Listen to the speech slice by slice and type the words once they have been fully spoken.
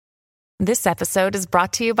This episode is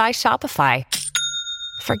brought to you by Shopify.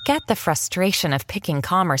 Forget the frustration of picking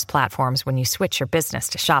commerce platforms when you switch your business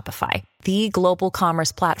to Shopify, the global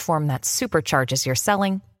commerce platform that supercharges your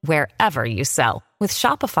selling wherever you sell. With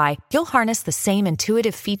Shopify, you'll harness the same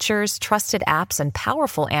intuitive features, trusted apps, and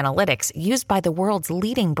powerful analytics used by the world's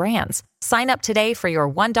leading brands. Sign up today for your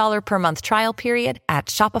 $1 per month trial period at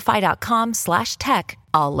shopify.com/tech,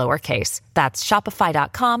 all lowercase. That's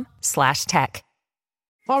shopify.com/tech.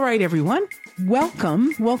 All right, everyone.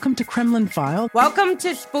 Welcome to Kremlin File. Welcome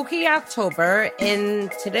to Spooky October. In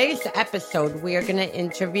today's episode, we are going to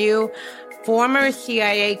interview former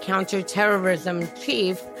CIA counterterrorism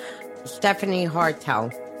chief, Stephanie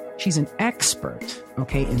Hartel. She's an expert,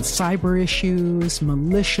 in cyber issues,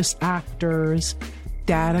 malicious actors,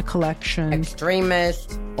 data collection.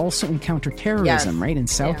 Extremists. Also in counterterrorism, Yes. right? In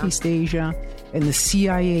Southeast Asia, and the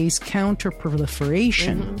CIA's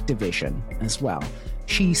counterproliferation division as well.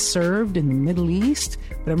 She served in the Middle East,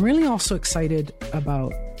 but I'm really also excited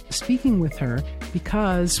about speaking with her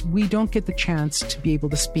because we don't get the chance to be able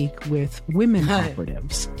to speak with women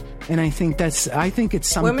operatives. And I think it's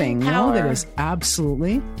something that is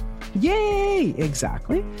absolutely, yay,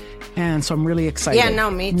 exactly. And so I'm really excited. Yeah,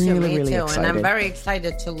 no, me too, really, me really too. excited. And I'm very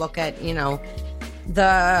excited to look at,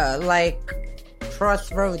 the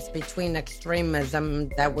crossroads between extremism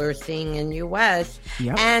that we're seeing in U.S.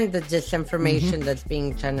 and the disinformation that's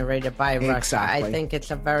being generated by Russia. I think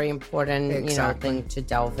it's a very important, thing to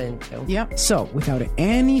delve into. Yep. So without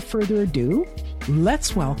any further ado,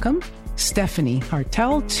 let's welcome Stephanie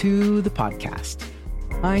Hartel to the podcast.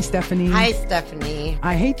 Hi, Stephanie. Hi, Stephanie.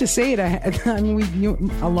 I hate to say it. I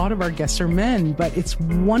mean, a lot of our guests are men, but it's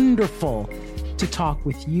wonderful to talk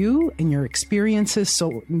with you and your experiences.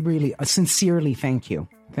 So really, sincerely, thank you.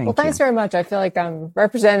 Well, thanks very much. I feel like I'm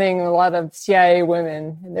representing a lot of CIA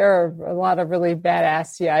women. There are a lot of really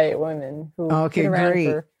badass CIA women who been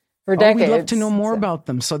around for decades. We'd love to know more about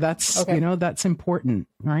them. So that's, that's important,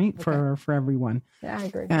 right? For everyone. Yeah, I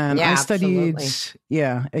agree. And I studied,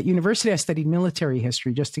 at university, I studied military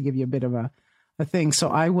history, just to give you a bit of a thing. So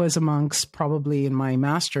I was amongst, probably in my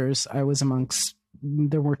master's,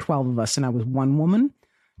 there were 12 of us and I was one woman.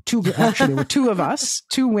 There were two of us,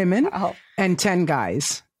 2 women and 10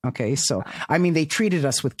 guys. Okay. So, I mean, they treated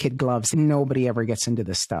us with kid gloves. Nobody ever gets into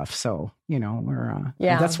this stuff. So, we're,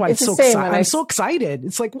 that's why it's so exciting. I'm so excited.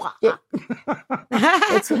 It's like, wow.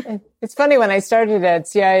 It's funny. When I started at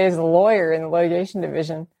CIA as a lawyer in the litigation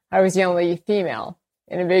division, I was the only female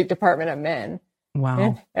in a big department of men. Wow.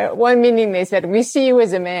 And at one meeting, they said, "We see you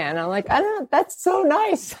as a man." I'm like, I don't know. That's so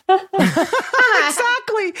nice.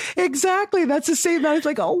 Exactly. That's the same. It's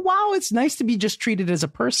like, oh, wow. It's nice to be just treated as a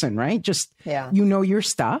person, right? Just, your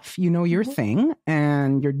stuff, your thing,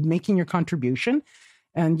 and you're making your contribution.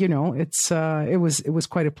 And, it was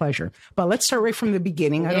quite a pleasure. But let's start right from the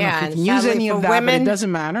beginning. I don't know if we can use any of that, but it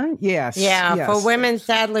doesn't matter. Yes. Yeah. For women,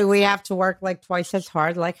 sadly, we have to work like twice as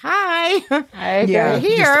hard. Like, hi. Or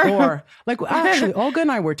actually, Olga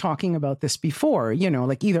and I were talking about this before,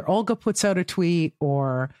 like either Olga puts out a tweet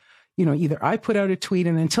or, either I put out a tweet,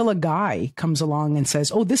 and until a guy comes along and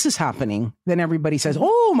says, "Oh, this is happening," then everybody says,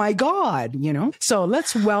 "Oh my God," So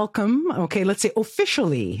let's welcome, let's say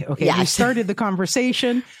officially, we started the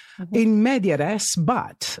conversation in media res,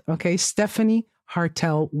 but, Stephanie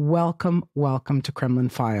Hartel, welcome to Kremlin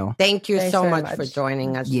File. Thank you so much for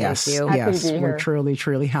joining us. Yes, Thank you. Yes, we're truly,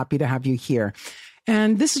 truly happy to have you here.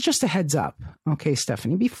 And this is just a heads up,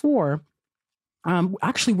 Stephanie, before...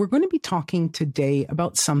 actually, we're going to be talking today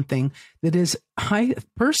about something that is, I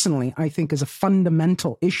think is a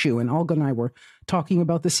fundamental issue. And Olga and I were talking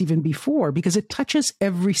about this even before, because it touches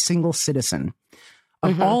every single citizen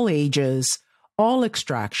of all ages, all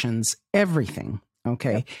extractions, everything.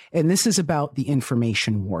 Okay. And this is about the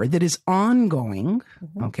information war that is ongoing.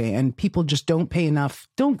 Okay. And people just don't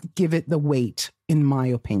give it the weight, in my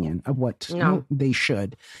opinion, of what they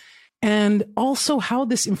should. And also how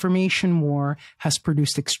this information war has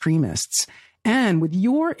produced extremists. And with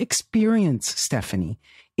your experience, Stephanie,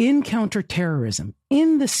 in counterterrorism,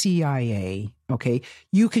 in the CIA,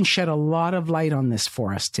 you can shed a lot of light on this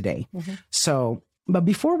for us today. So, but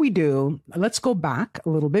before we do, let's go back a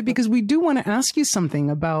little bit, because we do want to ask you something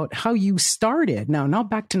about how you started. Now, not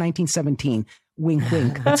back to 1917. Wink,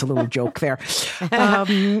 wink. That's a little joke there. Not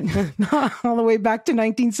all the way back to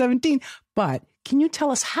 1917. But can you tell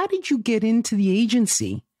us, how did you get into the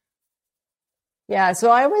agency? Yeah, so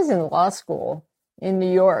I was in law school in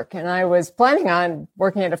New York, and I was planning on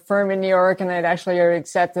working at a firm in New York, and I'd actually already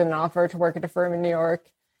accepted an offer to work at a firm in New York.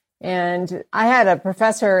 And I had a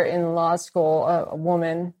professor in law school, a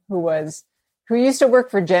woman who used to work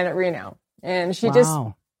for Janet Reno, and she just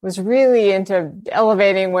was really into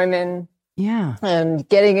elevating women. Yeah. And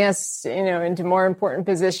getting us, into more important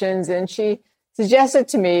positions. And she suggested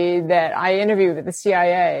to me that I interview with the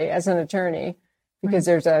CIA as an attorney because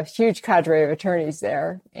there's a huge cadre of attorneys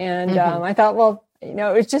there. And I thought, well, it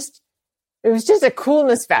was just a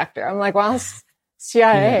coolness factor. I'm like, well,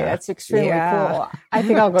 CIA, that's extremely cool. I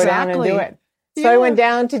think I'll go down and do it. So I went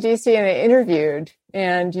down to DC and I interviewed,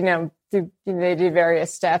 and, they did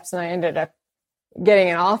various steps, and I ended up getting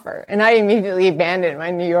an offer. And I immediately abandoned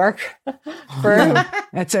my New York firm.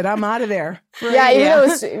 That's it. I'm out of there. Right? Yeah,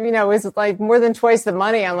 even though it was like more than twice the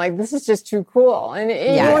money. I'm like, this is just too cool. And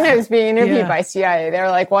even when I was being interviewed by CIA, they were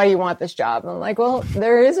like, why do you want this job? I'm like, well,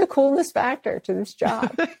 there is a coolness factor to this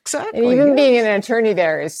job. Exactly. And even being an attorney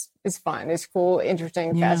there is fun. It's cool,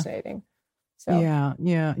 interesting, fascinating. So Yeah.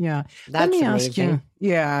 That's Let me amazing. ask you.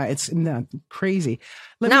 Yeah, it's crazy.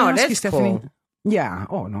 Let No, me it ask you, is Stephanie. cool. Yeah.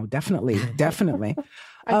 Oh no, definitely.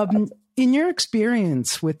 In your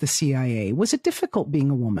experience with the CIA, was it difficult being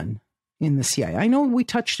a woman in the CIA? I know we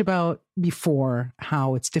touched about before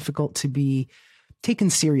how it's difficult to be taken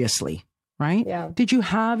seriously, right? Yeah. Did you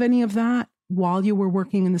have any of that while you were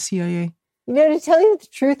working in the CIA? To tell you the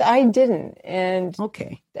truth, I didn't. And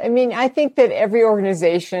Okay. I mean, I think that every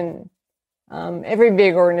organization, every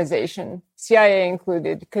big organization, CIA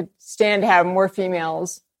included, could stand to have more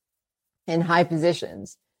females in high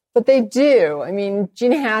positions. But they do. I mean,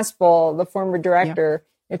 Gina Haspel, the former director,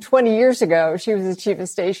 20 years ago, she was the chief of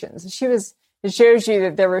stations. It shows you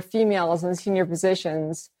that there were females in senior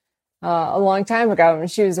positions a long time ago.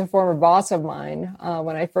 And she was a former boss of mine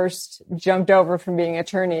when I first jumped over from being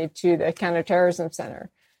attorney to the Counterterrorism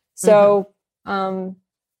Center. So,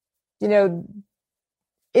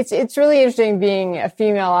 it's really interesting being a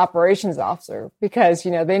female operations officer because,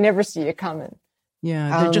 they never see you coming.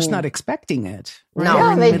 Yeah, they're just not expecting it. Right?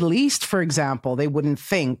 No. In the Middle East, for example, they wouldn't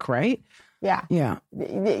think, right? Yeah. Yeah.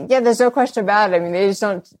 Yeah, there's no question about it. I mean, they just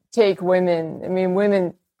don't take women. I mean,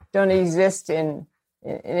 women don't exist in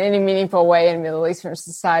any meaningful way in Middle Eastern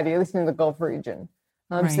society, at least in the Gulf region.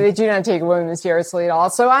 So they do not take women seriously at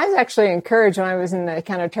all. So I was actually encouraged when I was in the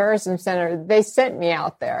Counterterrorism Center. They sent me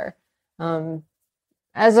out there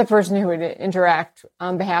as a person who would interact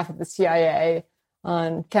on behalf of the CIA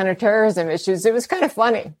on counterterrorism issues. It was kind of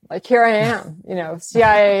funny. Like, here I am,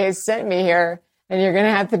 CIA has sent me here and you're going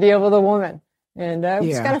to have to deal with a woman. And it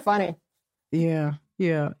was kind of funny. Yeah.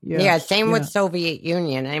 Same with Soviet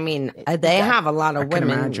Union. I mean, they have a lot of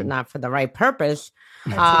women, not for the right purpose.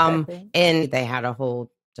 And they had a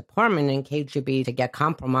whole department in KGB to get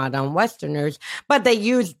compromise on Westerners, but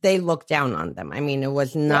they looked down on them. I mean, it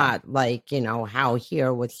was not like, how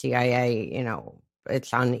here with CIA,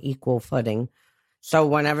 it's on equal footing. So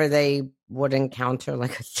whenever they would encounter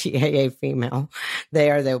like a CIA female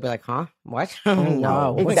there, they would be like, huh? What?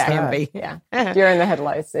 No, exactly. Yeah. You're in the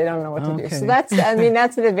headlights. They don't know what to do. So that's an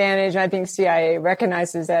advantage. I think CIA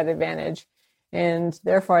recognizes that advantage. And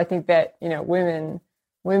therefore, I think that, women,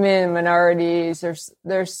 minorities,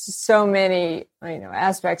 there's so many,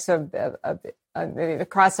 aspects of the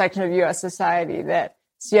cross-section of U.S. society that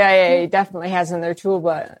CIA definitely has in their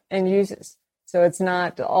toolbox and uses. So it's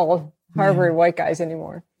not all Harvard white guys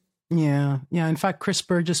anymore. Yeah. In fact, Chris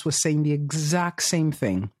Burgess was saying the exact same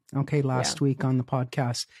thing, last week on the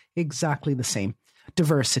podcast. Exactly the same.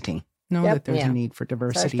 Diversity. That there's a need for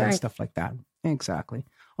diversity and stuff like that. Exactly.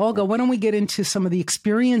 Olga, why don't we get into some of the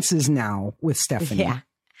experiences now with Stephanie? Yeah.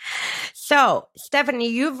 So, Stephanie,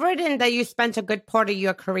 you've written that you spent a good part of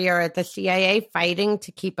your career at the CIA fighting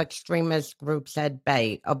to keep extremist groups at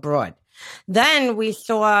bay abroad. Then we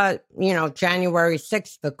saw, January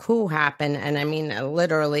 6th, the coup happen. And I mean,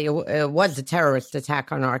 literally, it was a terrorist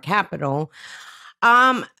attack on our capital.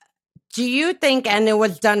 Do you think, and it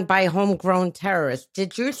was done by homegrown terrorists,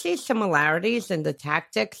 did you see similarities in the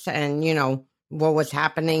tactics and, what was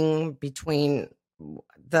happening between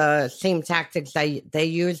the same tactics they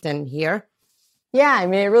used and here? Yeah, I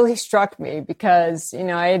mean, it really struck me because,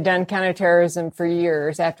 I had done counterterrorism for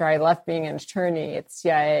years after I left being an attorney at the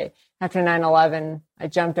CIA. After 9/11, I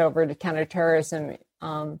jumped over to counterterrorism.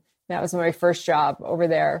 That was my first job over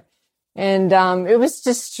there. And it was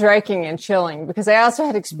just striking and chilling because I also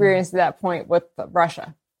had experience at that point with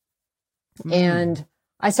Russia. And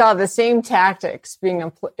I saw the same tactics being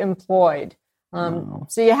employed. So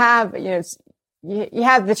you have, you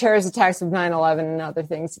have the terrorist attacks of 9/11 and other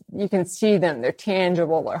things. You can see them. They're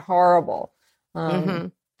tangible. They're horrible.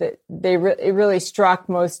 That it really struck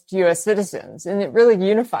most U.S. citizens, and it really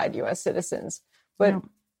unified U.S. citizens. But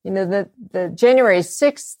the January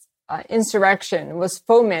 6th insurrection was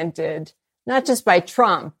fomented not just by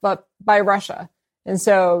Trump but by Russia, And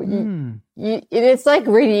so it's like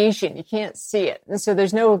radiation. You can't see it. And so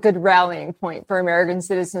there's no good rallying point for American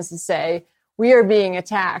citizens to say, we are being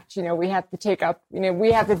attacked. We have to take up,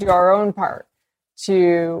 we have to do our own part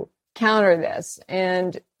to counter this.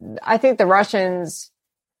 And I think the Russians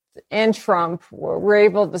and Trump were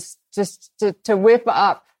able to just to whip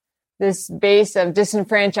up this base of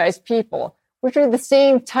disenfranchised people, which are the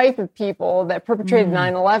same type of people that perpetrated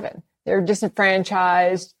 9/11. They're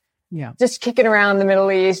disenfranchised, just kicking around the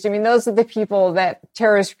Middle East. I mean, those are the people that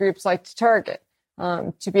terrorist groups like to target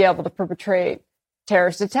to be able to perpetrate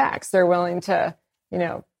terrorist attacks. They're willing to,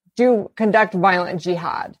 conduct violent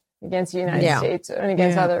jihad against the United States and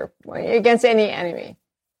against any enemy.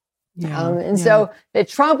 So that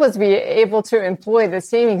Trump was able to employ the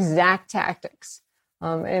same exact tactics.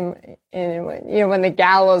 And when the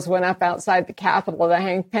gallows went up outside the Capitol to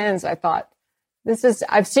hang Pence, I thought,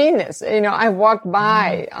 I've seen this. I've walked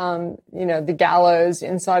by, the gallows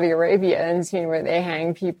in Saudi Arabia and seen where they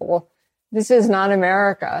hang people. This is not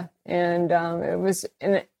America. And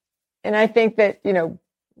I think that,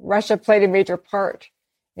 Russia played a major part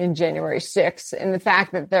in January 6th in the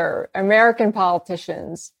fact that there are American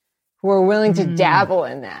politicians who are willing to dabble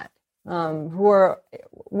in that, who are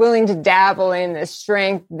willing to dabble in the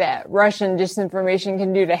strength that Russian disinformation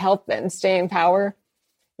can do to help them stay in power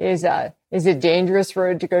is a dangerous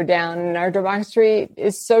road to go down. And our democracy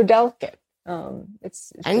is so delicate.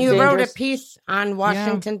 It's and you wrote a piece on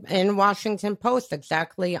in Washington Post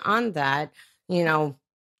exactly on that,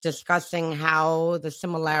 discussing how the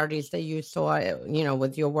similarities that you saw,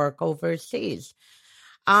 with your work overseas.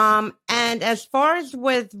 And as far as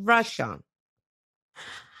with Russia,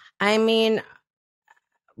 I mean,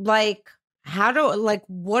 what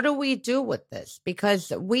do we do with this?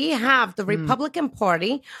 Because we have the Republican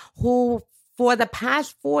Party who for the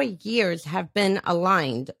past 4 years have been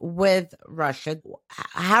aligned with Russia.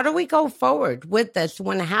 How do we go forward with this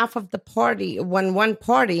when one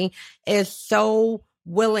party is so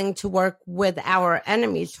willing to work with our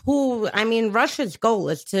enemies Russia's goal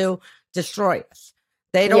is to destroy us.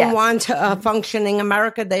 They don't want a functioning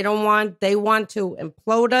America. They want to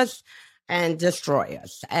implode us and destroy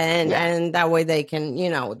us. And that way they can,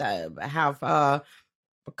 have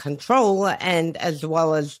control and as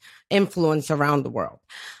well as influence around the world.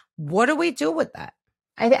 What do we do with that?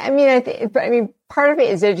 I mean, part of it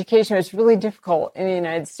is education. It's really difficult in the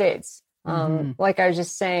United States. Like I was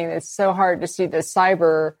just saying, it's so hard to see the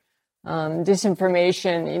cyber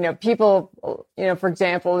disinformation. People, for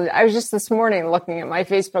example, I was just this morning looking at my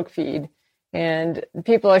Facebook feed and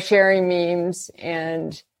people are sharing memes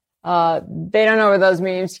and they don't know where those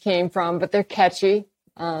memes came from, but they're catchy.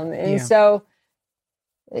 So,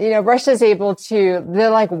 Russia's they're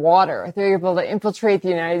like water. They're able to infiltrate the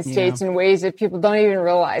United States in ways that people don't even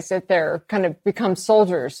realize that they're kind of become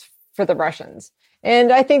soldiers for the Russians.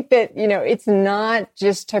 And I think that, it's not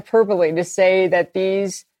just hyperbole to say that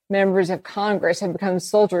these members of Congress have become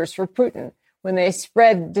soldiers for Putin when they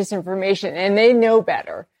spread disinformation and they know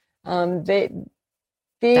better.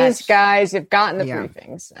 These guys have gotten the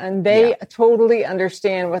briefings and they totally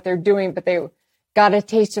understand what they're doing, but they got a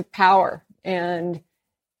taste of power. And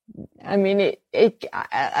I mean,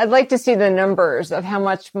 I'd like to see the numbers of how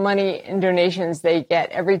much money and donations they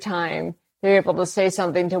get every time they're able to say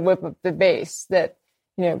something to whip up the base that,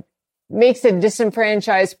 makes a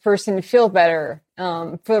disenfranchised person feel better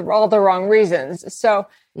for all the wrong reasons. So,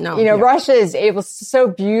 Russia is able to so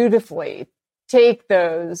beautifully take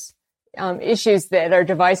those issues that are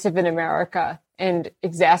divisive in America and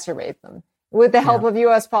exacerbate them with the help of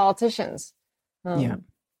U.S. politicians. I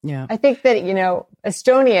think that,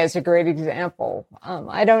 Estonia is a great example.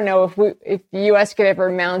 I don't know if the U.S. could ever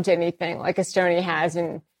mount anything like Estonia has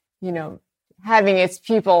in, having its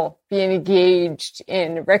people be engaged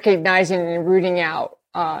in recognizing and rooting out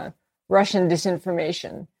Russian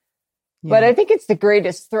disinformation. But I think it's the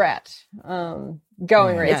greatest threat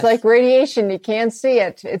going. It's like radiation. You can't see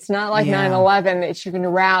it. It's not like 9/11 that you can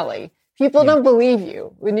rally. People don't believe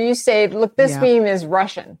you. When you say, look, this meme is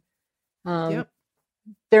Russian.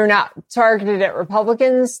 They're not targeted at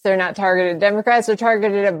Republicans. They're not targeted at Democrats. They're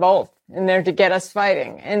targeted at both. And they're to get us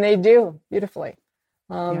fighting. And they do beautifully.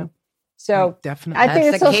 So definitely. I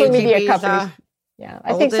think that social media companies,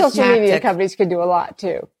 I think social media companies could do a lot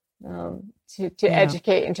too, to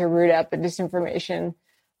educate and to root out the disinformation.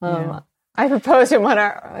 I proposed in one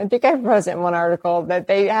article that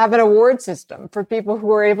they have an award system for people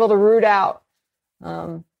who are able to root out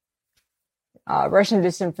Russian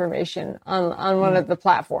disinformation on one of the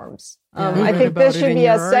platforms. I think this should be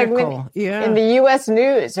a segment in the U.S.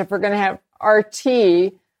 news if we're going to have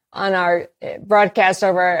RT on our broadcast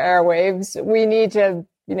over our airwaves, we need to,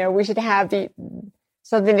 we should have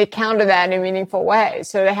something to counter that in a meaningful way.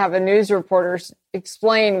 So to have a news reporter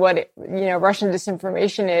explain what, Russian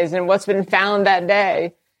disinformation is and what's been found that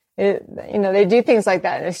day, they do things like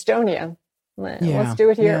that in Estonia. Let's do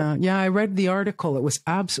it here. Yeah, I read the article. It was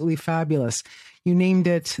absolutely fabulous. You named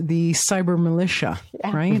it the cyber militia,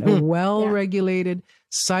 right? A well-regulated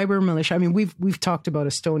cyber militia. I mean, we've talked about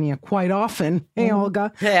Estonia quite often. Hey,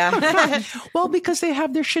 Olga. Yeah. Well, because they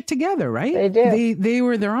have their shit together, right? They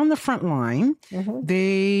do. They're on the front line. Mm-hmm.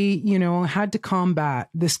 They, had to combat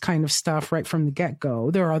this kind of stuff right from the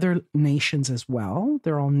get-go. There are other nations as well.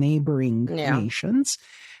 They're all neighboring nations.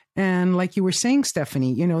 And like you were saying,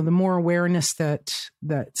 Stephanie, the more awareness that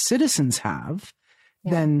citizens have,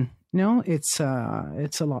 then it's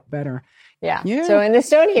a lot better. Yeah. So in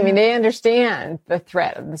Estonia, I mean, they understand the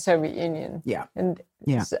threat of the Soviet Union. Yeah.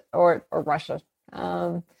 Or Russia.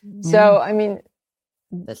 So I mean,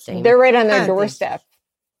 they're right on their doorstep.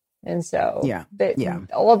 And so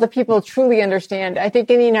all the people truly understand. I think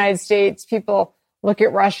in the United States, people look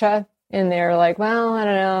at Russia and they're like, well, I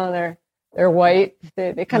don't know, they're white.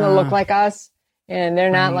 They kind of look like us, and they're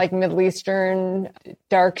not like Middle Eastern,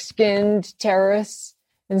 dark-skinned terrorists.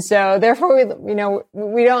 And so, therefore, we don't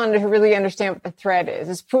really understand what the threat is.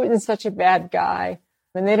 Is Putin such a bad guy?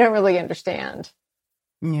 And they don't really understand.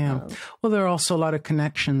 Yeah. Well, there are also a lot of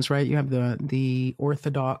connections, right? You have the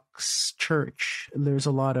Orthodox Church. There's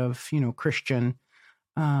a lot of, Christian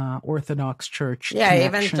Orthodox Church connections.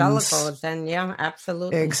 Evangelicals, and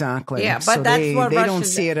absolutely. Exactly. Yeah, but so that's what they don't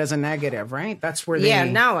see it as a negative, right? That's where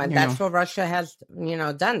that's what Russia has,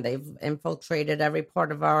 done. They've infiltrated every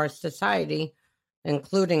part of our society,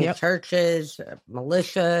 including churches,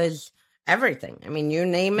 militias, everything. I mean, you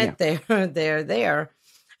name it, they're there.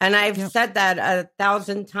 And I've said that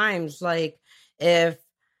 1,000 times. Like, if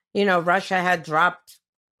Russia had dropped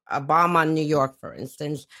a bomb on New York, for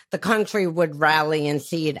instance, the country would rally and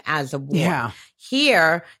see it as a war. Yeah.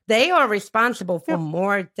 Here, they are responsible for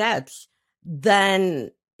more deaths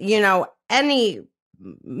than, any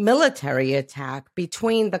military attack,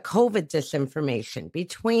 between the COVID disinformation,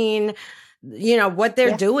 between, what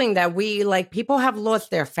they're doing, that people have lost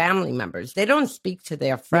their family members. They don't speak to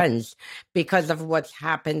their friends because of what's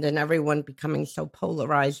happened and everyone becoming so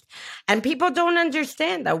polarized. And people don't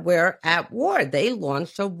understand that we're at war. They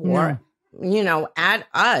launched a war, at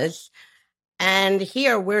us. And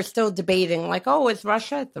here we're still debating is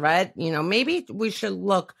Russia a threat? Maybe we should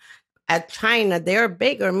look at China. They're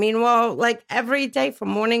bigger. Meanwhile, every day from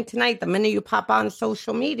morning to night, the minute you pop on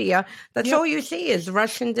social media, that's all you see is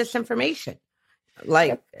Russian disinformation.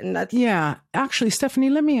 And that's... Yeah. Actually, Stephanie,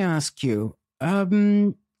 let me ask you,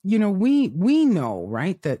 we know,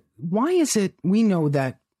 right, that why is it we know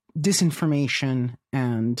that disinformation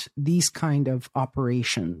and these kind of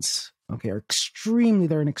operations, they're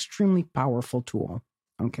an extremely powerful tool.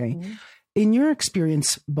 Okay. Mm-hmm. In your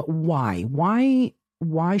experience, but why?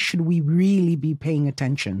 Why should we really be paying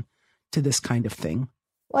attention to this kind of thing?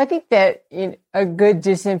 Well, I think that a good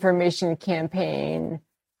disinformation campaign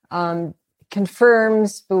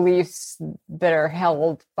confirms beliefs that are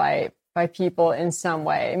held by people in some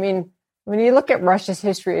way. I mean, when you look at Russia's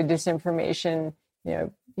history of disinformation,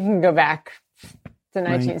 you can go back to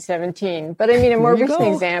 1917. But I mean, a more recent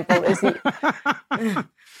example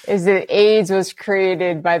is that AIDS was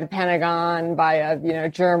created by the Pentagon by a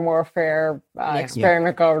germ warfare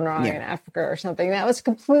experiment going on in Africa or something. That was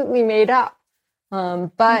completely made up.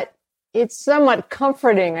 But it's somewhat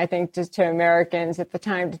comforting, I think, to Americans at the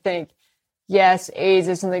time to think, yes, AIDS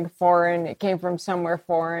is something foreign. It came from somewhere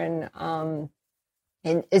foreign. And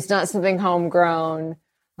it's not something homegrown.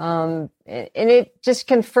 And it just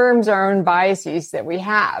confirms our own biases that we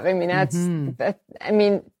have. I mean,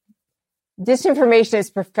 disinformation is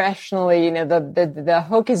professionally, the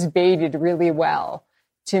hook is baited really well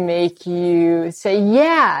to make you say,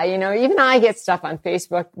 even I get stuff on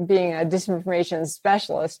Facebook being a disinformation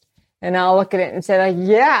specialist, and I'll look at it and say,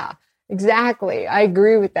 yeah, exactly. I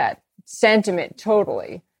agree with that sentiment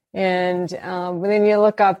totally. And then you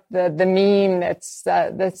look up the meme that's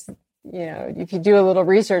if you do a little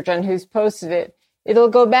research on who's posted it, it'll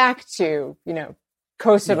go back to,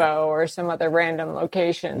 Kosovo or some other random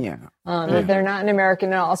location. They're not an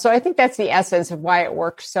American at all. So I think that's the essence of why it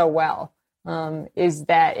works so well, is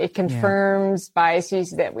that it confirms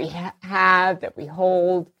biases that we have, that we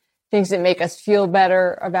hold, things that make us feel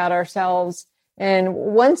better about ourselves. And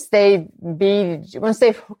once they've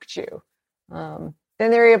hooked you, then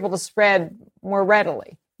they're able to spread more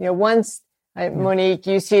readily. Once Monique,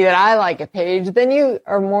 you see that I like a page, then you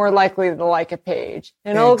are more likely to like a page.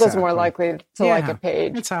 And Olga's more likely to like a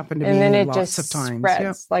page. It's happened to me lots of times. And then it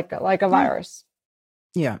just spreads like a virus.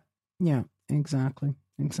 Yeah, exactly.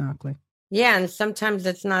 Yeah, and sometimes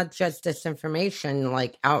it's not just disinformation,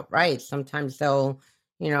 like outright. Sometimes they'll,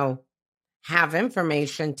 have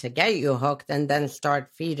information to get you hooked and then start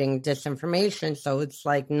feeding disinformation. So it's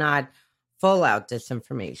like not full out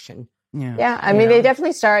disinformation. Yeah. I mean, they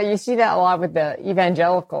definitely start. You see that a lot with the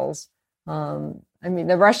evangelicals. I mean,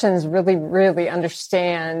 the Russians really, really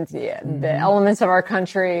understand the elements of our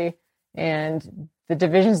country and the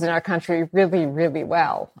divisions in our country really, really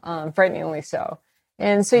well, frighteningly so.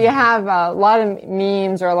 And so you have a lot of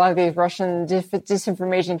memes or a lot of these Russian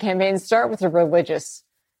disinformation campaigns start with a religious,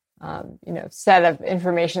 set of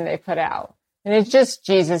information they put out. And it's just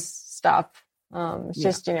Jesus stuff. It's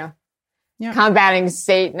just, combating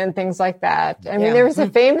Satan and things like that. I mean, there was a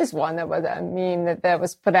famous one that was a meme that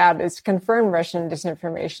was put out as confirmed Russian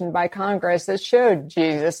disinformation by Congress that showed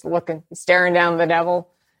Jesus staring down the devil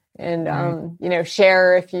and,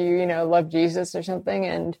 share if you, love Jesus or something.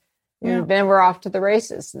 And then we're off to the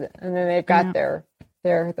races. And then they've got their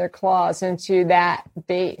claws into that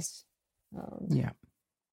base.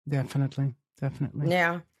 Definitely.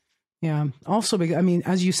 Yeah. Also, I mean,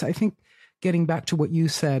 as you said, I think getting back to what you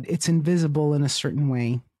said, it's invisible in a certain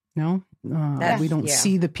way. No, we don't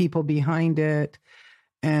see the people behind it.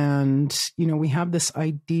 And, we have this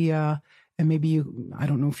idea, and maybe I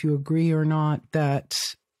don't know if you agree or not,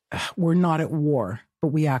 that we're not at war, but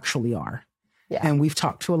we actually are. Yeah. And we've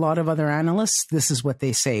talked to a lot of other analysts. This is what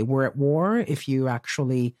they say. We're at war. If you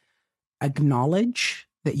actually acknowledge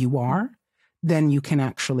that you are, then you can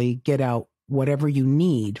actually get out whatever you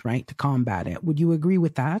need, right, to combat it. Would you agree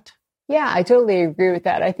with that? Yeah, I totally agree with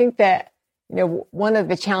that. I think that, one of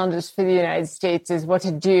the challenges for the United States is what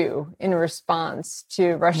to do in response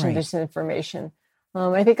to Russian disinformation.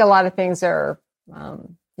 I think a lot of things are,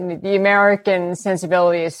 the American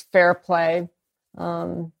sensibility is fair play.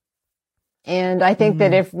 And I think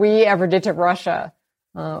that if we ever did to Russia,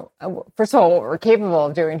 first of all, what we're capable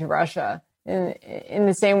of doing to Russia in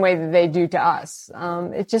the same way that they do to us,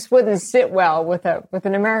 it just wouldn't sit well with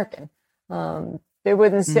an American. They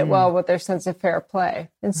wouldn't sit well with their sense of fair play.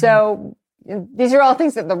 And so these are all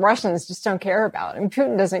things that the Russians just don't care about. And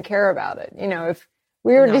Putin doesn't care about it. If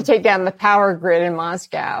we were to take down the power grid in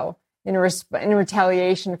Moscow in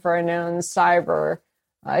retaliation for a known cyber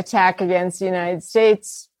attack against the United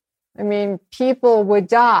States, I mean, people would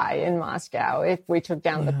die in Moscow if we took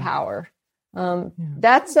down the power.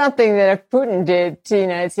 That's something that if Putin did to the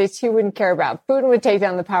United States, he wouldn't care about. Putin would take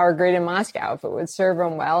down the power grid in Moscow if it would serve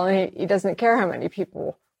him well, and he doesn't care how many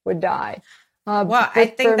people would die. I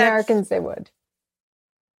think for Americans, they would.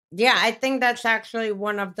 Yeah, I think that's actually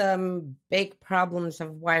one of the big problems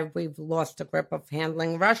of why we've lost the grip of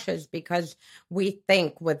handling Russia is because we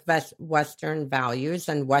think with Western values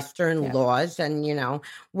and Western laws and,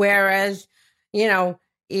 whereas,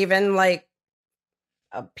 even like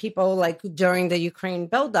people like during the Ukraine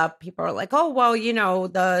buildup, people are like, oh, well,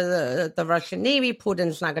 the Russian Navy,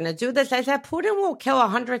 Putin's not going to do this. I said, Putin will kill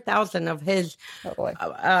 100,000 of his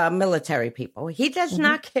military people. He does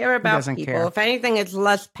not care about people. If anything, it's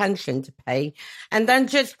less pension to pay. And then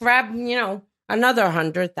just grab, another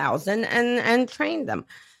 100,000 and train them.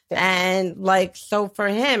 And so for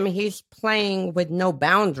him, he's playing with no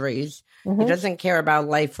boundaries. He doesn't care about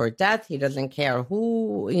life or death. He doesn't care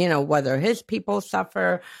who, whether his people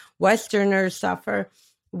suffer, Westerners suffer.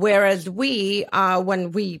 Whereas we,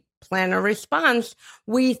 when we plan a response,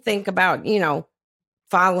 we think about,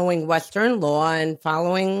 following Western law and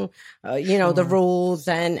following, the rules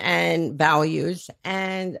and values.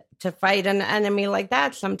 And to fight an enemy like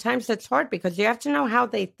that, sometimes it's hard because you have to know how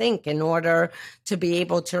they think in order to be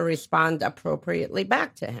able to respond appropriately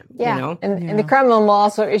back to him. Yeah. And the Kremlin will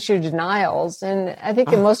also issue denials. And I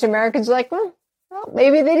think that most Americans are like, well,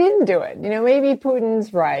 maybe they didn't do it. Maybe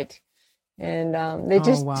Putin's right. And they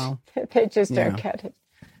just don't get it.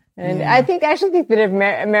 And I actually think that if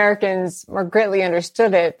Americans more greatly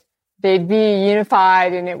understood it, they'd be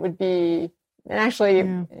unified and it would be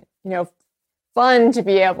fun to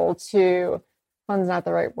be able to, fun's not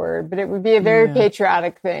the right word, but it would be a very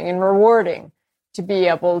patriotic thing and rewarding to be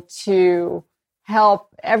able to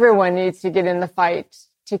help. Everyone needs to get in the fight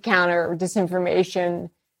to counter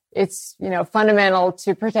disinformation. It's, fundamental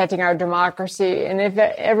to protecting our democracy. And if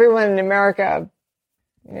everyone in America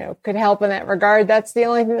could help in that regard, that's the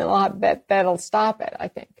only thing that'll stop it, I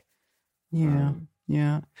think. Yeah.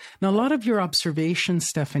 Now, a lot of your observations,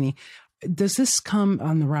 Stephanie, does this come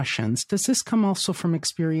on the Russians? Does this come also from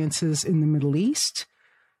experiences in the Middle East?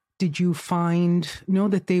 did you know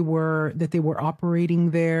that they were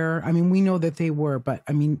operating there? I mean, we know that they were, but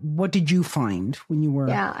I mean, what did you find when you were?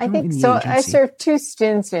 Yeah, I think so. Agency? I served 2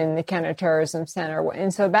 stints in the Counterterrorism Center.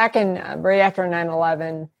 And so back in right after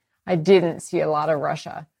 9/11, I didn't see a lot of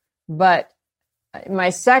Russia. But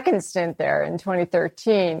my second stint there in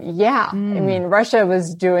 2013, I mean, Russia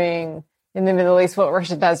was doing in the Middle East what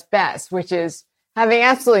Russia does best, which is having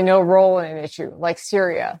absolutely no role in an issue like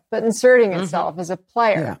Syria, but inserting itself as a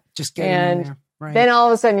player. Yeah, just getting in there. Right. Then all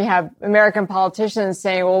of a sudden you have American politicians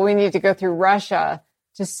saying, well, we need to go through Russia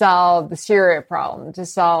to solve the Syria problem, to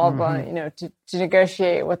solve, to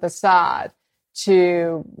negotiate with Assad,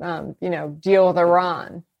 to, deal with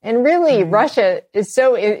Iran. And really, Russia is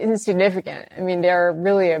so insignificant. I mean, they're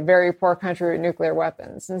really a very poor country with nuclear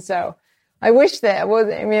weapons. And so I wish that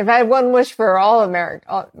if I had one wish for all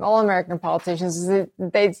American politicians, is that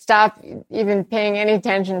they'd stop even paying any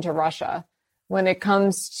attention to Russia when it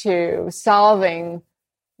comes to solving,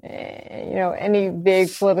 any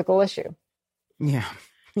big political issue. Yeah.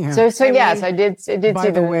 Yeah. So yes, I did. By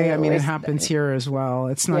the way, I mean, it happens here as well.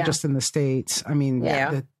 It's not just in the States. I mean,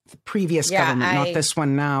 the previous government, not this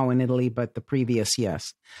one now in Italy, but the previous,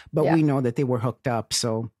 yes. But we know that they were hooked up.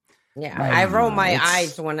 So I roll my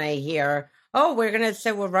eyes when I hear, "Oh, we're going to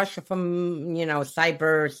sit with Russia from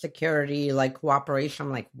cyber security cooperation."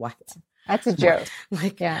 I'm like, what? That's a joke. What?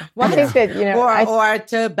 I think that or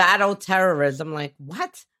to battle terrorism. Like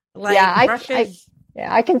what?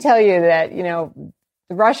 I can tell you that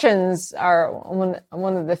the Russians are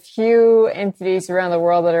one of the few entities around the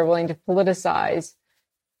world that are willing to politicize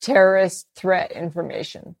terrorist threat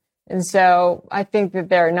information. And so I think that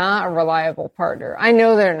they're not a reliable partner. I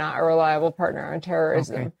know they're not a reliable partner on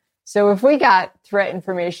terrorism. Okay. So if we got threat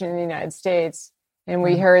information in the United States and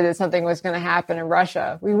we heard that something was going to happen in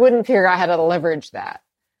Russia, we wouldn't figure out how to leverage that.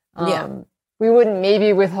 We wouldn't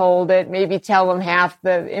maybe withhold it, maybe tell them half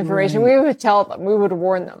the information. We would tell them, we would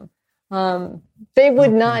warn them. They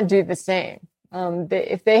would not do the same.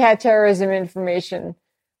 If they had terrorism information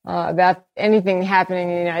about anything happening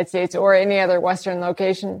in the United States or any other Western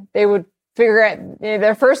location, they would figure out,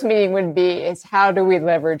 their first meeting would be, how do we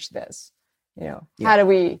leverage this? How do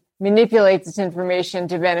we manipulate this information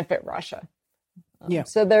to benefit Russia?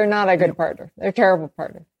 So they're not a good partner. They're a terrible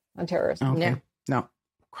partner on terrorism. Okay. No,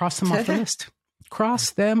 cross them off the list.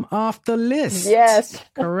 Cross them off the list. Yes.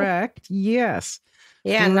 Correct. Yes.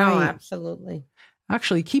 Yeah, right. No, absolutely.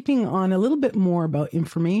 Actually, keeping on a little bit more about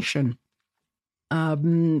information,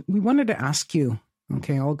 we wanted to ask you,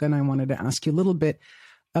 Olga and I wanted to ask you a little bit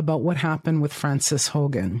about what happened with Frances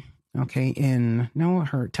Haugen, in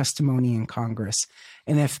her testimony in Congress.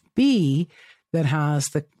 An FB that has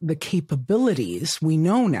the capabilities, we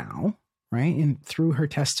know now, right, and through her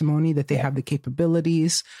testimony that they have the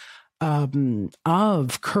capabilities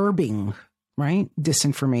of curbing, right,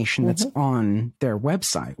 disinformation that's on their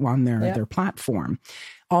website, on their platform.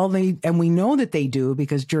 And we know that they do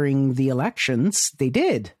because during the elections, they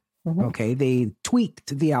did. They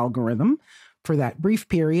tweaked the algorithm for that brief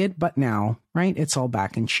period, but now, right, it's all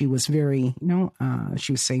back. And she was very,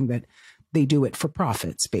 she was saying that they do it for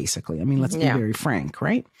profits, basically. I mean, let's be very frank,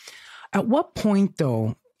 right? At what point,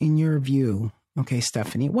 though, in your view,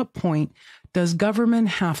 Stephanie, at what point does government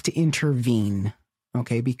have to intervene?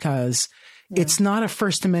 Because it's not a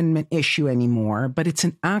First Amendment issue anymore, but it's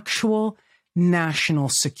an actual national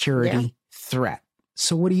security threat.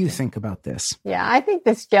 So what do you think about this? Yeah, I think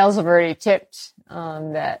the scales have already tipped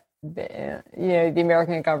that the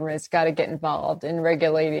American government's got to get involved in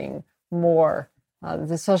regulating more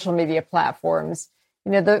the social media platforms.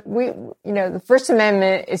 The First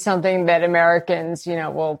Amendment is something that Americans,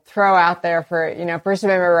 will throw out there for, First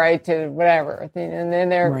Amendment right to whatever. And then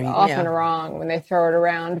they're often wrong when they throw it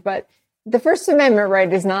around. But the First Amendment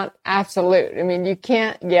right is not absolute. I mean, you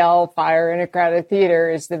can't yell fire in a crowded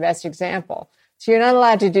theater is the best example. So you're not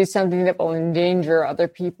allowed to do something that will endanger other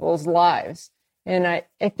people's lives. And I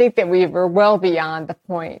think that we're well beyond the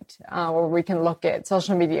point where we can look at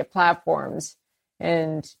social media platforms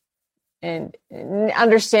and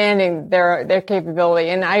understanding their capability.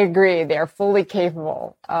 And I agree, they are fully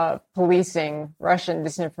capable of policing Russian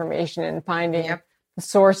disinformation and finding the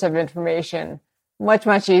source of information much,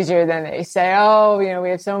 much easier than they say, we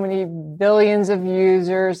have so many billions of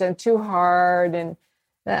users and too hard. And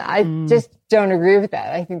I just don't agree with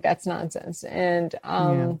that. I think that's nonsense. And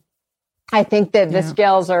I think that the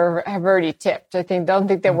scales have already tipped. Don't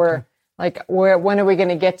think that we're when are we going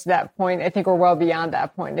to get to that point? I think we're well beyond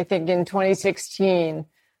that point. I think in 2016,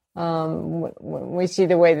 when we see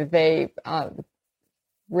the way that they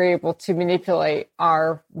were able to manipulate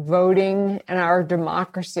our voting and our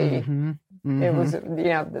democracy, it was,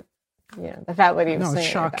 the fact that he was it's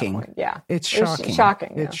shocking. At that point. Yeah, it's shocking.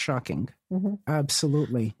 Shocking. It's shocking. Mm-hmm.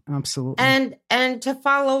 Absolutely. And to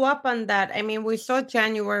follow up on that, I mean, we saw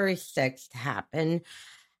January 6th happen.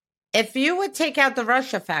 If you would take out the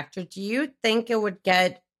Russia factor, do you think it would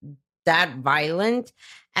get that violent?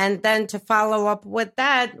 And then to follow up with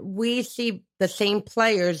that, we see the same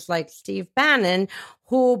players like Steve Bannon,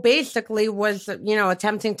 who basically was,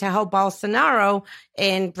 attempting to help Bolsonaro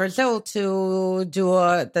in Brazil to do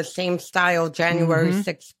the same style January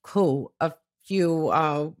 6th coup a few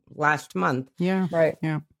last month. Yeah. Right.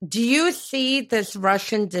 Yeah. Do you see this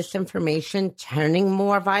Russian disinformation turning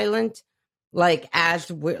more violent? Like as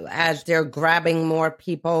they're grabbing more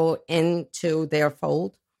people into their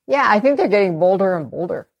fold? Yeah, I think they're getting bolder and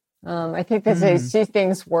bolder. I think that they see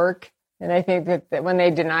things work. And I think that when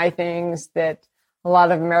they deny things, that a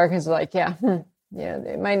lot of Americans are like,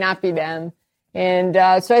 it might not be them. And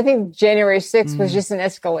so I think January 6th was just an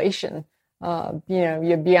escalation.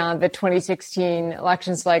 You're beyond the 2016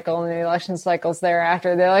 election cycle and the election cycles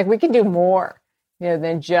thereafter. They're like, we can do more,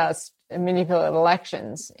 than just manipulate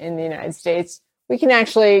elections in the United States. We can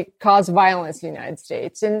actually cause violence in the United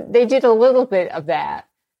States. And they did a little bit of that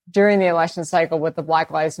during the election cycle with the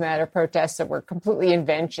Black Lives Matter protests that were completely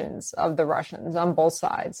inventions of the Russians on both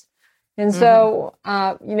sides. And so,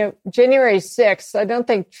 January 6th, I don't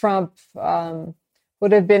think Trump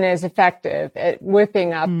would have been as effective at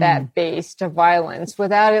whipping up that base to violence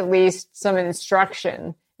without at least some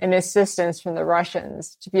instruction and assistance from the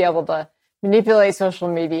Russians to be able to manipulate social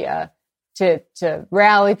media, to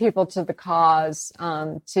rally people to the cause,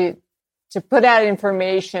 to put out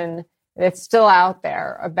information that's still out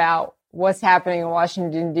there about what's happening in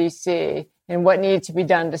Washington, D.C. and what needs to be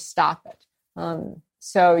done to stop it.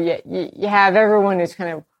 So you have everyone who's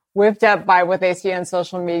kind of whipped up by what they see on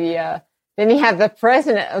social media. Then you have the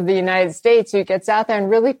president of the United States who gets out there and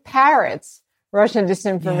really parrots Russian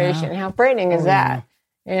disinformation. Yeah. How frightening is that?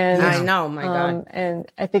 And I know, my God.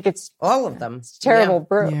 And I think it's all of them. It's terrible.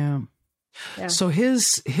 Yeah. So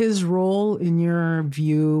his role, in your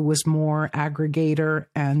view, was more aggregator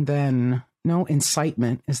and then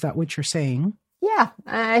incitement. Is that what you're saying? Yeah,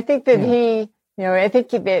 I think that I think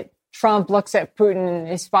that Trump looks at Putin and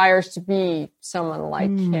aspires to be someone like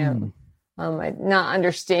him. Not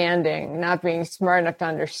understanding, not being smart enough to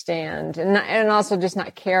understand, and also just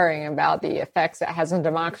not caring about the effects it has on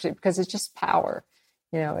democracy because it's just power.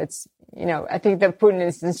 I think that Putin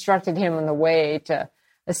has instructed him on the way to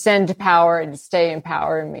ascend to power and to stay in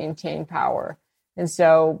power and maintain power. And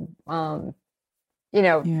so,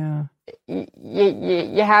 you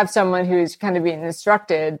have someone who's kind of being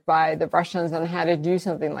instructed by the Russians on how to do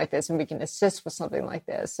something like this, and we can assist with something like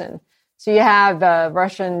this. And so you have the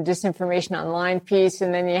Russian disinformation online piece,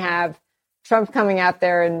 and then you have Trump coming out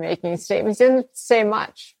there and making statements. He didn't say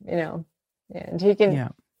much, and he can. Yeah.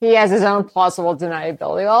 He has his own plausible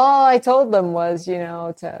deniability. All I told them was,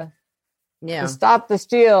 to stop the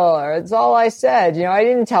steal, or it's all I said. I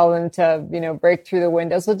didn't tell them to, break through the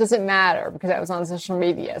windows. So it doesn't matter because that was on social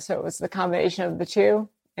media. So it was the combination of the two,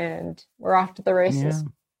 and we're off to the races.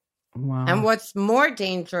 Yeah. Wow. And what's more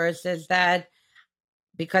dangerous is that,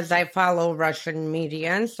 because I follow Russian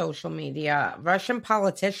media and social media, Russian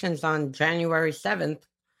politicians on January 7th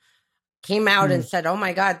came out and said, oh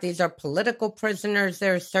my God, these are political prisoners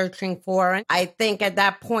they're searching for. And I think at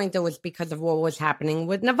that point it was because of what was happening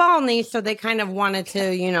with Navalny. So they kind of wanted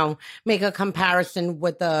to, make a comparison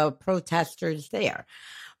with the protesters there.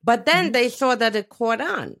 But then they saw that it caught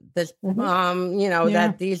on, this,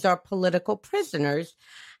 that these are political prisoners.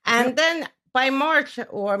 And then by March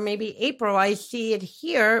or maybe April, I see it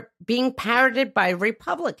here being parroted by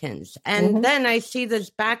Republicans. And then I see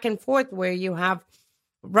this back and forth where you have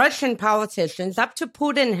Russian politicians, up to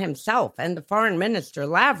Putin himself and the foreign minister,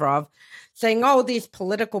 Lavrov, saying, oh, these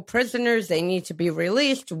political prisoners, they need to be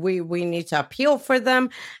released. We need to appeal for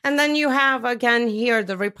them. And then you have, again, here,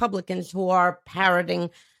 the Republicans who are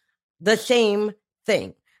parroting the same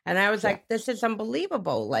thing. And I was like, this is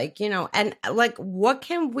unbelievable. And what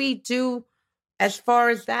can we do as far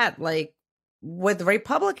as that, with the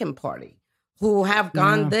Republican Party, who have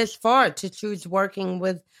gone this far to choose working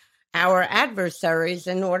with our adversaries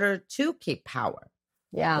in order to keep power?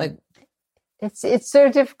 Yeah. It's so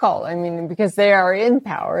difficult. I mean, because they are in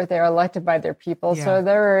power, they're elected by their people. Yeah. So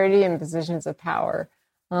they're already in positions of power.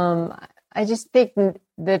 I just think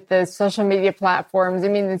that the social media platforms,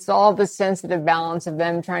 it's all the sensitive balance of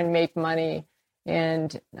them trying to make money.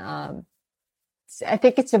 And I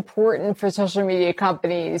think it's important for social media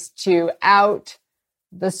companies to out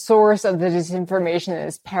the source of the disinformation that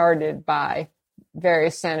is parroted by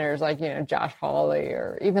various senators like, Josh Hawley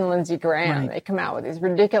or even Lindsey Graham, they come out with these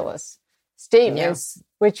ridiculous statements,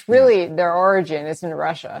 which really their origin is in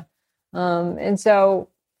Russia. And so,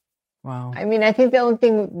 wow. I mean, I think the only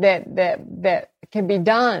thing that can be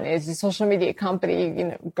done is the social media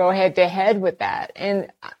company, go head to head with that.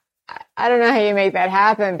 And I don't know how you make that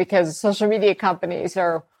happen, because social media companies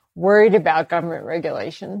are worried about government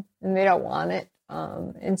regulation and they don't want it.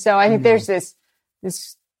 And so I think there's this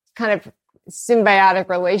kind of symbiotic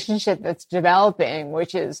relationship that's developing,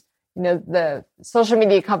 which is, the social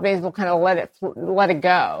media companies will kind of let it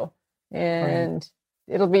go, and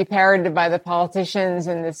it'll be parroted by the politicians,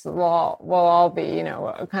 and this law will all be,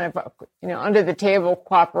 kind of, under the table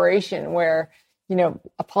cooperation where,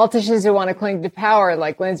 politicians who want to cling to power,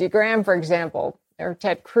 like Lindsey Graham, for example, or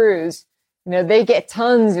Ted Cruz, they get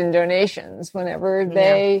tons in donations whenever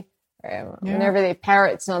they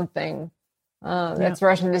parrot something that's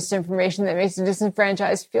Russian disinformation that makes the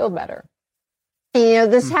disenfranchised feel better.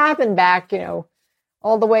 And, this happened back,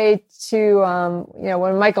 all the way to,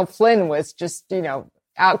 when Michael Flynn was just,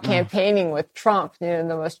 out campaigning with Trump. The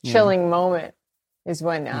most chilling moment is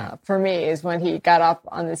when, for me, is when he got up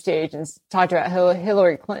on the stage and talked about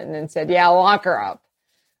Hillary Clinton and said, lock her up.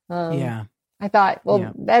 I thought,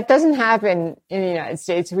 that doesn't happen in the United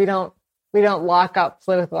States. We don't lock up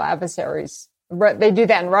political adversaries. They do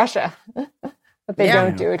that in Russia, but they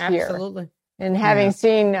don't do it here. Absolutely. And having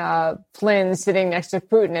seen Flynn sitting next to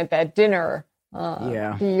Putin at that dinner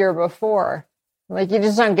the year before, like, you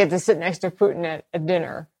just don't get to sit next to Putin at a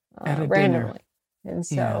dinner randomly. And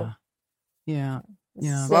so, Well,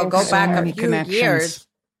 go back a few years.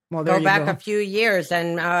 Well, go back a few years,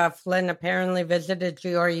 and Flynn apparently visited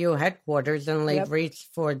GRU headquarters and laid wreaths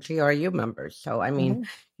for GRU members. So, I mean,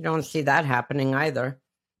 you don't see that happening either.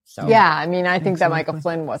 So, I mean, I think that Michael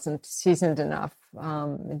Flynn wasn't seasoned enough.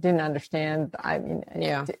 Didn't understand. I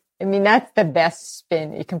mean, that's the best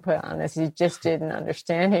spin you can put on this. He just didn't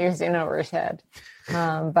understand. He was in over his head.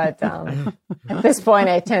 But at this point,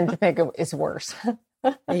 I tend to think it's worse.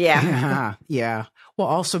 Yeah. Well,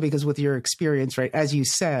 also because with your experience, right, as you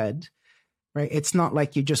said, right, it's not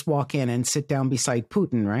like you just walk in and sit down beside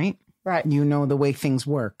Putin, right? Right. You know the way things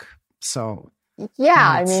work. So. Yeah,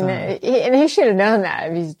 I mean, he should have known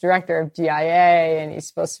that. He's director of DIA, and he's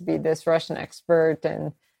supposed to be this Russian expert.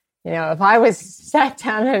 And, if I was sat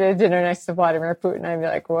down at a dinner next to Vladimir Putin, I'd be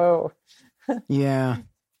like, whoa. Yeah.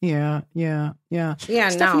 Yeah,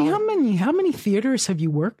 Stephanie, how many theaters have you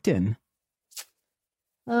worked in?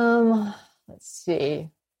 Let's see.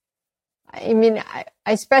 I mean,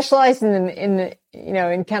 I specialize in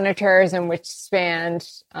counterterrorism, which spanned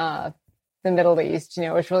the Middle East,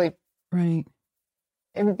 which really. Right.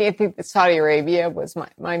 I think that Saudi Arabia was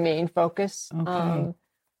my main focus. Okay.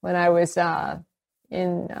 When I was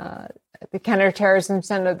in the counterterrorism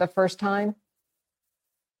center the first time,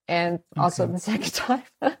 and also the second time.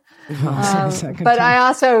 But I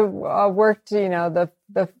also worked, the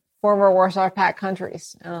former Warsaw Pact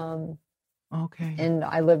countries. Okay. And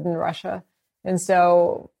I lived in Russia, and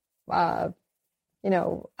so I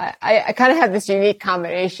kind of have this unique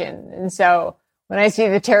combination, and so. When I see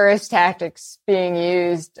the terrorist tactics being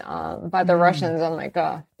used by the Russians, I'm like,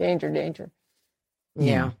 danger.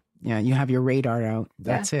 Yeah. You have your radar out.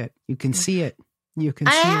 That's it. You can see it.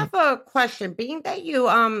 I have a question. Being that you,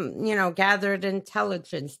 gathered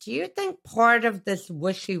intelligence, do you think part of this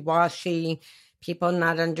wishy-washy, people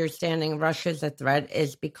not understanding Russia's a threat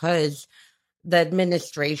is because the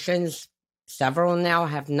administrations, several now,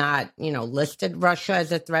 have not, listed Russia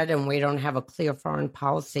as a threat, and we don't have a clear foreign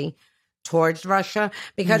policy towards Russia?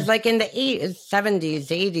 Because like in the 70s,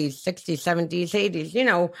 80s, 60s, 70s, 80s,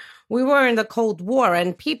 we were in the Cold War,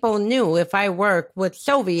 and people knew if I work with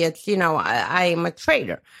Soviets, I am a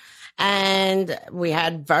traitor. And we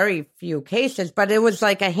had very few cases, but it was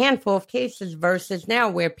like a handful of cases versus now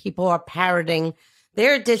where people are parroting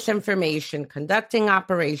their disinformation, conducting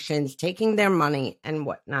operations, taking their money and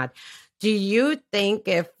whatnot. Do you think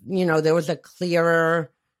if, there was a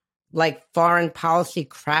clearer foreign policy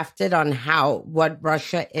crafted on what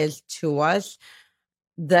Russia is to us,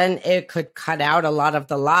 then it could cut out a lot of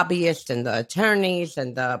the lobbyists and the attorneys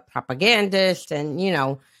and the propagandists and,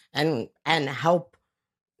 and help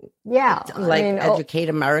educate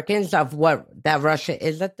Americans of that Russia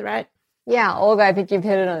is a threat? Yeah, Olga, I think you've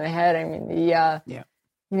hit it on the head. I mean,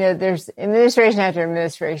 there's administration after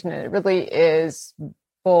administration, and it really is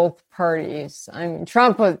both parties. I mean,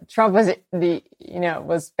 Trump was bad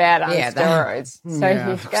on steroids. So you're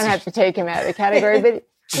going to have to take him out of the category. But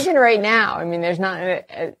even right now, I mean, there's not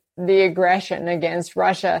the aggression against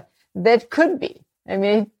Russia that could be. I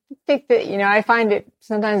mean, I think that, I find it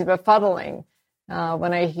sometimes befuddling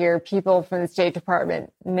when I hear people from the State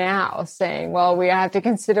Department now saying, well, we have to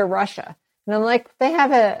consider Russia. And I'm like, they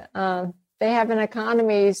have an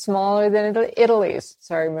economy smaller than Italy's.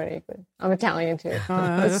 Sorry, Monique, but I'm Italian too.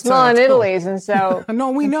 It's small in Italy's. And so. No,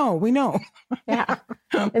 we know. Yeah.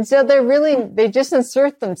 And so they just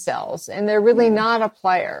insert themselves, and they're really not a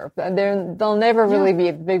player. They'll never really be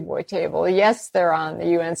at the big boy table. Yes, they're on the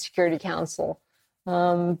UN Security Council.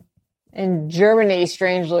 And Germany,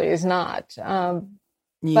 strangely, is not.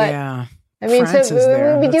 Yeah. I mean,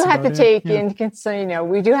 so we do have to take into consideration,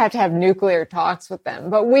 we do have to have nuclear talks with them,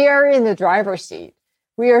 but we are in the driver's seat.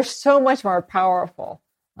 We are so much more powerful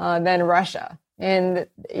than Russia. And,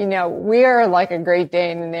 we are like a Great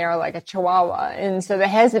Dane and they are like a Chihuahua. And so the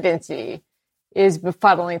hesitancy is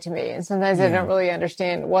befuddling to me. And sometimes I don't really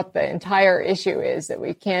understand what the entire issue is, that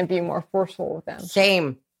we can't be more forceful with them.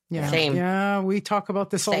 Same. Yeah. Same. Yeah, we talk about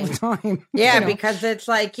this all the time. Yeah, because it's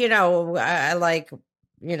like, I like,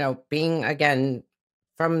 being, again,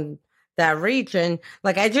 from that region,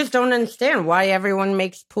 like, I just don't understand why everyone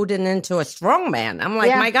makes Putin into a strongman. I'm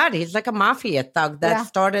like, my God, he's like a mafia thug that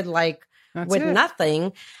started with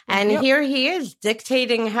nothing. And here he is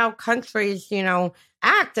dictating how countries,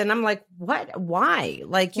 act. And I'm like, what? Why?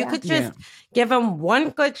 Like, you could just give him one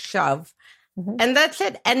good shove. And that's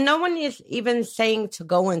it. And no one is even saying to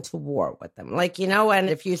go into war with them. Like, and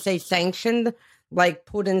if you say sanctioned, like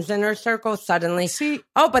Putin's inner circle, suddenly,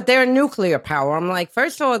 but they're a nuclear power. I'm like,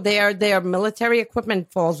 first of all, their military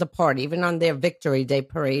equipment falls apart, even on their Victory Day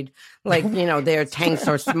parade. Like, their tanks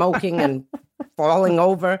are smoking and falling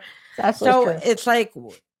over. So it's like,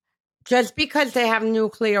 just because they have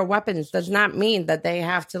nuclear weapons does not mean that they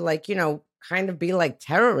have to, kind of be like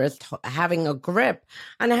terrorists, having a grip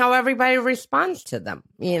on how everybody responds to them,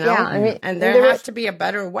 and there has to be a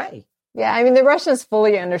better way. Yeah, I mean, the Russians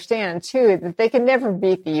fully understand, too, that they can never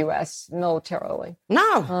beat the U.S. militarily.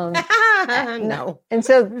 No. No. And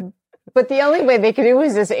so, but the only way they could do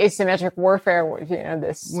is this asymmetric warfare, which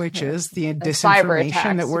is the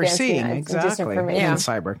disinformation that we're seeing. Exactly. In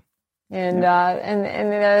cyber. And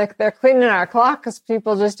they're cleaning our clock because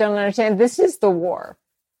people just don't understand this is the war.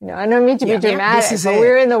 I don't mean to be dramatic, but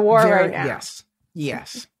we're in the war right now.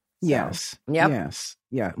 Yes. Yeah.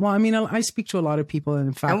 Well, I mean, I speak to a lot of people, and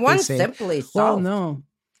in fact, and one they say, simply solved. Well, no.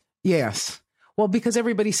 Yes. Well, because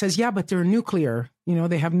everybody says, but they're nuclear.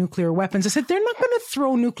 They have nuclear weapons. I said, they're not going to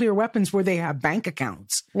throw nuclear weapons where they have bank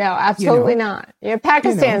accounts. No, absolutely not.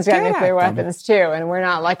 Pakistan's got nuclear weapons too. And we're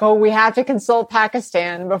not like, we have to consult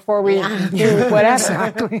Pakistan before we do whatever.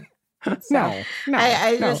 Exactly. No.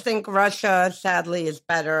 I just think Russia, sadly, is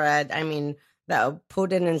better at,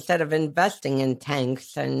 Putin, instead of investing in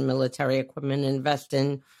tanks and military equipment, invest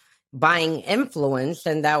in buying influence.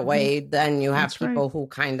 And that way, then you have people who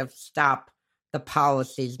kind of stop the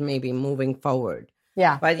policies maybe moving forward.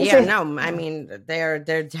 Yeah. But they're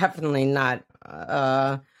definitely not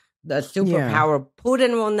the superpower.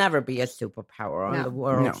 Putin will never be a superpower on the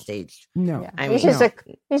world stage. No. Yeah.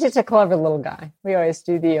 He's just a clever little guy. We always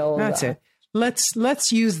do the old. That's it.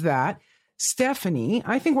 Let's use that. Stephanie,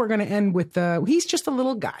 I think we're going to end with he's just a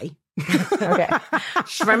little guy. Okay.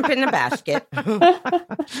 Shrimp in the basket.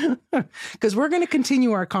 Because we're going to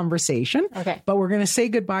continue our conversation. Okay. But we're going to say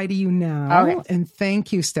goodbye to you now. Okay. And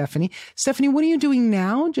thank you, Stephanie. Stephanie, what are you doing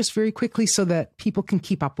now? Just very quickly so that people can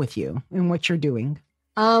keep up with you and what you're doing.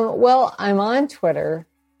 Well, I'm on Twitter.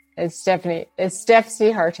 It's Stephanie. It's Steph C.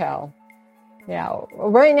 Hartel. Yeah.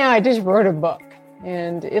 Right now, I just wrote a book,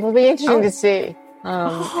 and it'll be interesting to see.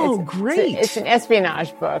 Great! It's an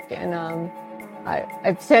espionage book, and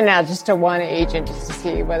I've sent out just to one agent just to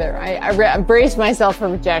see whether I brace myself for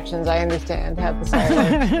rejections. I understand how this all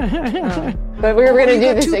works. But we're going to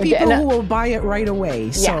do this again. Two people who will buy it right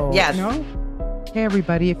away. So, yes. Hey,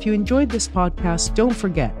 everybody, if you enjoyed this podcast, don't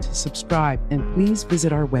forget to subscribe and please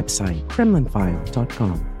visit our website,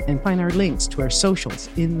 KremlinFile.com, and find our links to our socials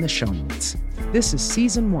in the show notes. This is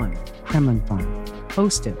Season 1, Kremlin File,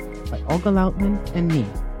 hosted by Olga Lautman and me,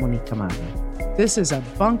 Monique Amaya. This is a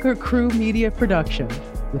Bunker Crew Media production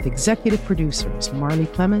with executive producers Marley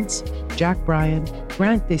Clements, Jack Bryan,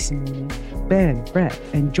 Grant DeSimone, Ben, Brett,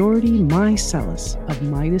 and Jordy Mycelis of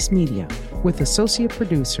Midas Media, with associate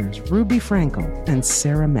producers Ruby Frankel and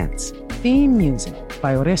Sarah Metz. Theme music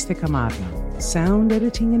by Oreste Camargo. Sound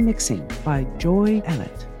editing and mixing by Joy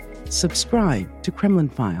Ellett. Subscribe to Kremlin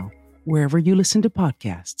File wherever you listen to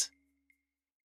podcasts.